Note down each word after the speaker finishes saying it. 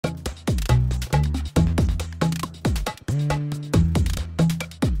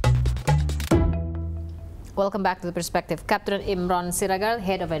Welcome back to The Perspective. Captain Imron Siregar,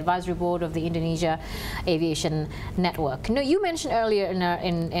 Head of Advisory Board of the Indonesia Aviation Network. Now, you mentioned earlier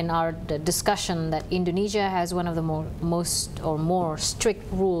in our discussion that Indonesia has one of the more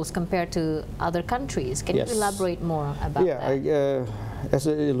strict rules compared to other countries. Can you elaborate more about that? As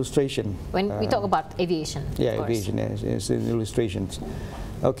an illustration. When we talk about aviation. Yeah, aviation is an illustration.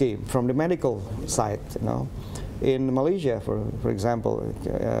 Okay, from the medical side, in Malaysia, for example,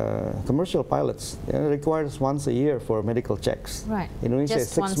 commercial pilots requires once a year for medical checks. Right. In Indonesia,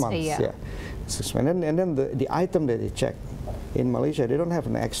 just 6 months. A year. Yeah, 6 months. And then the item that they check in Malaysia, they don't have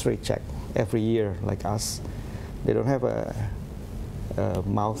an X-ray check every year like us. They don't have a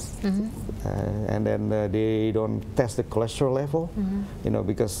mouth, and then they don't test the cholesterol level,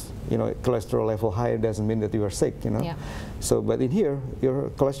 because cholesterol level higher doesn't mean that you are sick, Yeah. So, but in here, your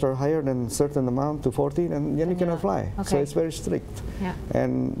cholesterol higher than a certain amount to 14, and then you cannot fly. Okay. So it's very strict,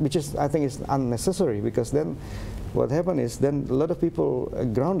 and which is, I think, is unnecessary, because then what happened is then a lot of people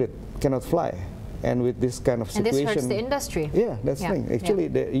grounded, cannot fly. And with this kind of situation, and this hurts the industry. Yeah, that's the thing. Actually,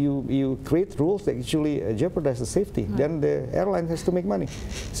 you create rules that actually jeopardize the safety. Then the airline has to make money.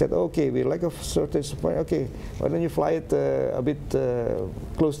 Said, okay, we lack of certain supply. Okay, why don't you fly it a bit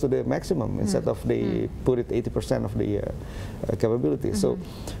close to the maximum instead of they put it 80% of the capability. So,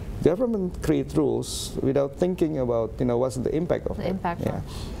 government create rules without thinking about what's the impact of it.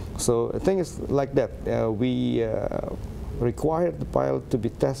 So the thing is like that. We required the pilot to be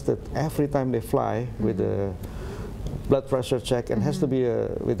tested every time they fly with a blood pressure check, and has to be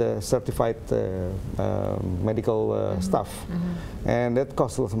with a certified medical staff, and that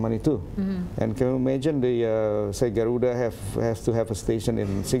costs a lot of money too. And can you imagine the say Garuda has to have a station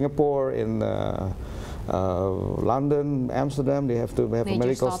in Singapore, in London, Amsterdam. They have to have a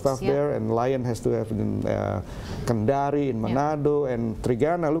medical staff there, and Lion has to have it in Kendari, in Manado, and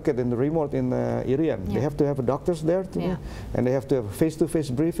Trigana. Look at in the remote in Irian. They have to have doctors there, and they have to have a face-to-face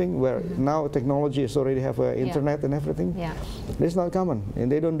briefing. Where now technology is already have internet and everything. It's not common,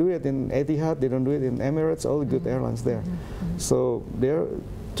 and they don't do it in Etihad. They don't do it in Emirates. All the good airlines there. So they're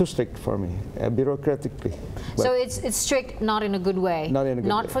too strict for me, bureaucratically. But so it's strict, not in a good way. Not in a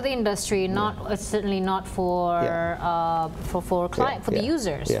good way. For the industry, certainly not for for the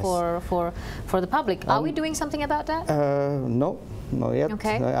users, for the public. Are we doing something about that? No, not yet.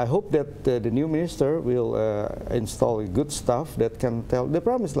 Okay. I hope that the new minister will install good stuff that can tell. The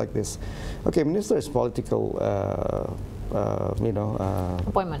problem is like this. Okay, minister is political.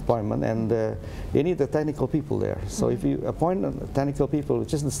 Appointment, and they need the technical people there. So if you appoint technical people,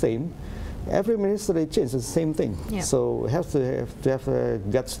 which is the same, every minister they change, it's the same thing. So we have to have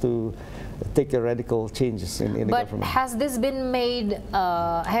guts to take radical changes in the government. But has this been made,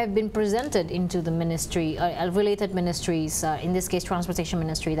 have been presented into the ministry, related ministries, in this case Transportation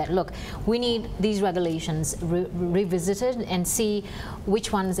Ministry, that look, we need these regulations revisited and see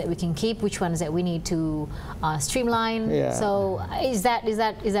which ones that we can keep, which ones that we need to streamline. So is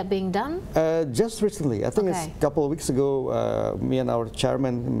that being done? Just recently, I think it's a couple of weeks ago, me and our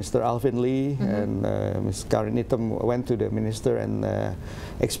chairman, Mr. Alvin Lee, and Ms. Karin Item went to the minister and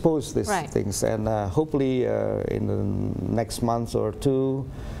exposed this things, and hopefully in the next month or two,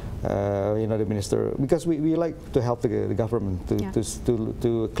 the minister, because we like to help the government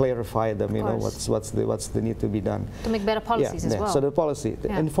to clarify them, what's the need to be done to make better policies as well. So the policy, the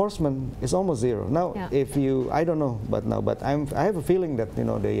enforcement is almost zero now. If you, I don't know, but I have a feeling that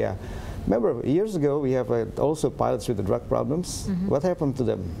remember, years ago we have also pilots with the drug problems. What happened to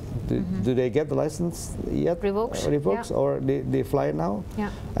them? Do they get the license yet? Revoked, or they fly now?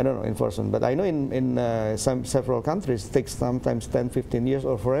 I don't know, enforcement. But I know in several countries it takes sometimes 10, 15 years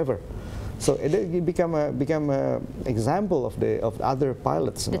or forever. So it become a example of the other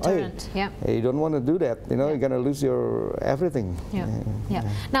pilots. Deterrent, You don't want to do that. You're gonna lose your everything.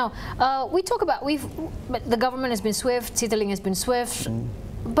 Now we talk about but the government has been swift. Citilink has been swift.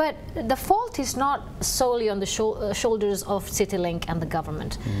 But the fault is not solely on the shoulders of Citilink and the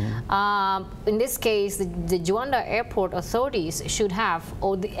government. In this case, the Juanda Airport authorities should have,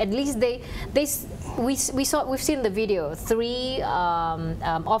 or at least we've seen the video. 3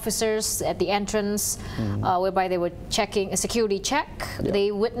 officers at the entrance, whereby they were checking a security check.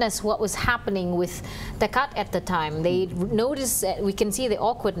 They witnessed what was happening with Tekat at the time. They noticed that we can see the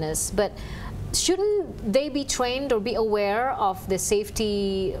awkwardness, but shouldn't they be trained or be aware of the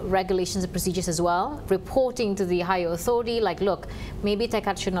safety regulations and procedures as well? Reporting to the higher authority, like, look, maybe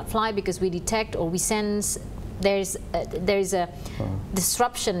Tekat should not fly because we detect or we sense there is a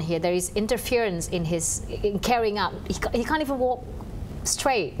disruption here. There is interference in carrying out. He can't even walk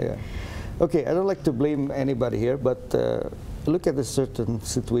straight. Okay, I don't like to blame anybody here, but look at a certain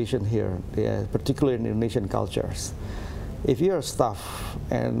situation here, particularly in Indonesian cultures. If you are staff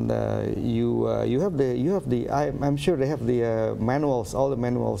and you have the I'm sure they have the manuals, all the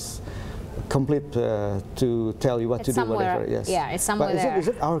manuals complete to tell you what to do, whatever. Yes. Yeah, it's somewhere but there. Is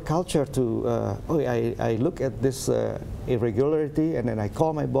it our culture to I look at this irregularity and then I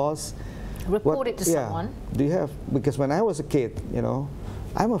call my boss, report it to someone? Do you have, because when I was a kid, you know,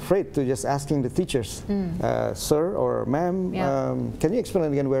 I'm afraid to just asking the teachers, sir or ma'am, can you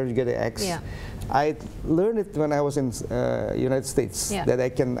explain again where you get the X? Yeah. I learned it when I was in United States, that I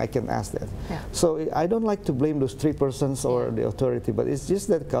can ask that. Yeah. So I don't like to blame those 3 persons or the authority, but it's just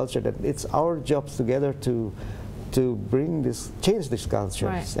that culture that it's our jobs together to change these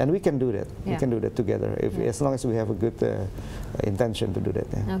cultures, and we can do that. We can do that together as long as we have a good intention to do that.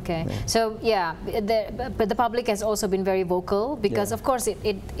 Okay. So but the public has also been very vocal because of course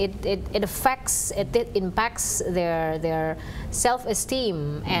it affects, it impacts their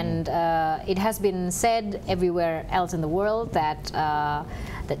self-esteem, and it has been said everywhere else in the world that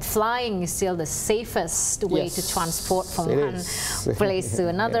that flying is still the safest way to transport from one place to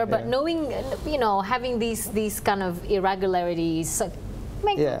another. But knowing, you know, having these kind of irregularities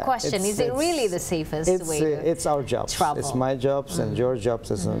make the question: is it really the safest way? It's our jobs. Travel. It's my jobs and your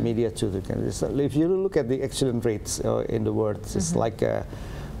jobs as a media too. If you look at the accident rates in the world, it's like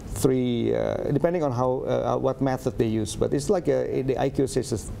 3, depending on how what method they use, but it's like the IQ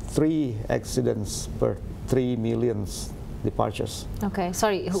says it's 3 accidents per 3 million departures. Okay,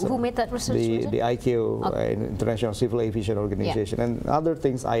 sorry, who made that research? The ICAO, International Civil Aviation Organization, and other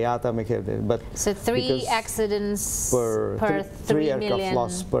things, IATA make it, but so 3 accidents per 3 aircraft million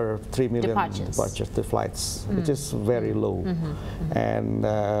loss per 3 million departures to flights, which is very low. And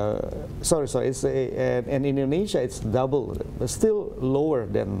sorry, it's and in Indonesia it's double, still lower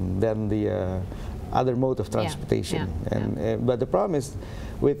than the other mode of transportation. But the problem is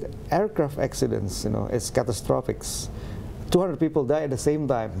with aircraft accidents, you know, it's catastrophic. 200 people die at the same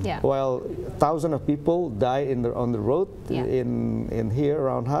time, while thousands of people die on the road in here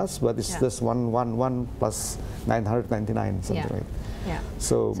around us, but it's just one plus 999 something like.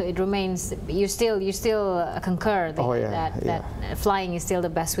 So it remains. You still concur that flying is still the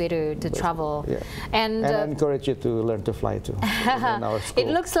best way to travel. And I encourage you to learn to fly too. In our school.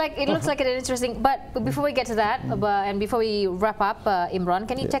 It looks like an interesting. But before we get to that, and before we wrap up, Imron,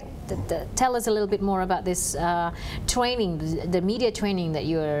 can you tell us a little bit more about this training, the media training that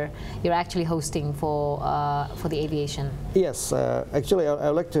you're actually hosting for the aviation? Yes, actually, I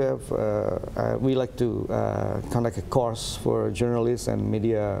like to have. We like to conduct a course for journalists and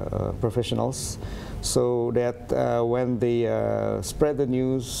media professionals, so that when they spread the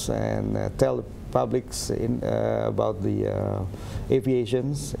news and tell the publics about the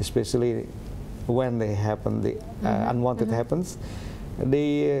aviations, especially when they happen, the unwanted happens,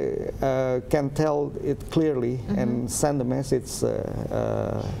 they can tell it clearly and send the message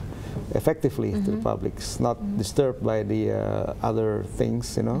effectively to the public, not disturbed by the other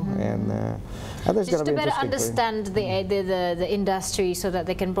things, you know, and that's just to be better understand the industry, so that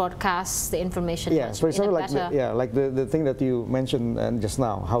they can broadcast the information. For example, like the thing that you mentioned just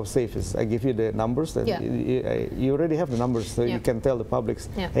now, how safe is. I give you the numbers. That you already have the numbers, so you can tell the public,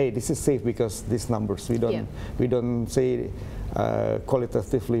 hey, this is safe because these numbers. We don't say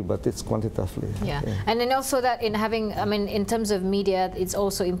qualitatively, but it's quantitatively. And then also that in terms of media, it's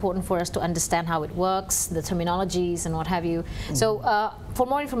also important for us to understand how it works, the terminologies and what have you. So for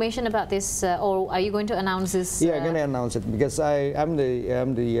more information about this, or are you going to announce this? I'm going to announce it because I'm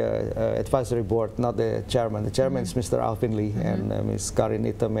the advisory board, not the chairman. The chairman is Mr. Alvin Lee and Ms. Karin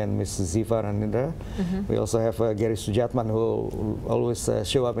Itam and Ms. Ziva Ranindra. We also have Gary Sujatman, who always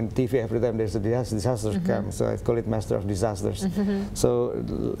show up in TV every time there's a disaster comes. So I call it Master of Disasters. So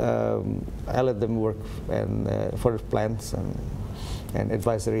I let them work and for plans and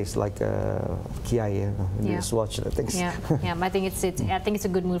advisory is like Kiai, you just watch the things. I think it's a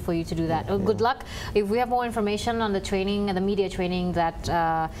good move for you to do that. Good luck. If we have more information on the training and the media training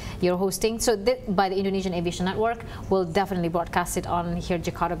that you're hosting, so by the Indonesian Aviation Network, we'll definitely broadcast it on here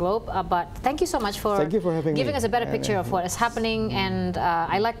Jakarta Globe. But thank you so much for giving us a better picture of what is happening, and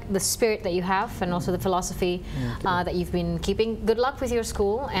I like the spirit that you have and also the philosophy that you've been keeping. Good luck with your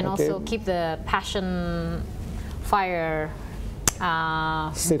school, and also keep the passion, fire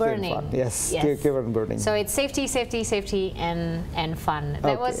burning. And fun. Yes, keep on burning. So it's safety, safety, safety, and fun.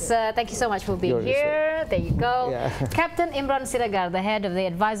 That was. Thank you so much for being here. There you go, Captain Imron Siregar, the head of the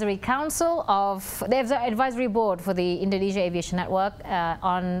advisory council of the advisory board for the Indonesia Aviation Network,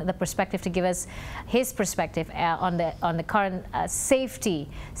 on the perspective to give us his perspective on the current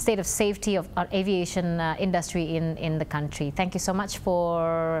state of safety of our aviation industry in the country. Thank you so much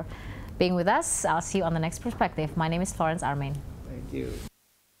for being with us. I'll see you on the next perspective. My name is Florence Armein. Thank you.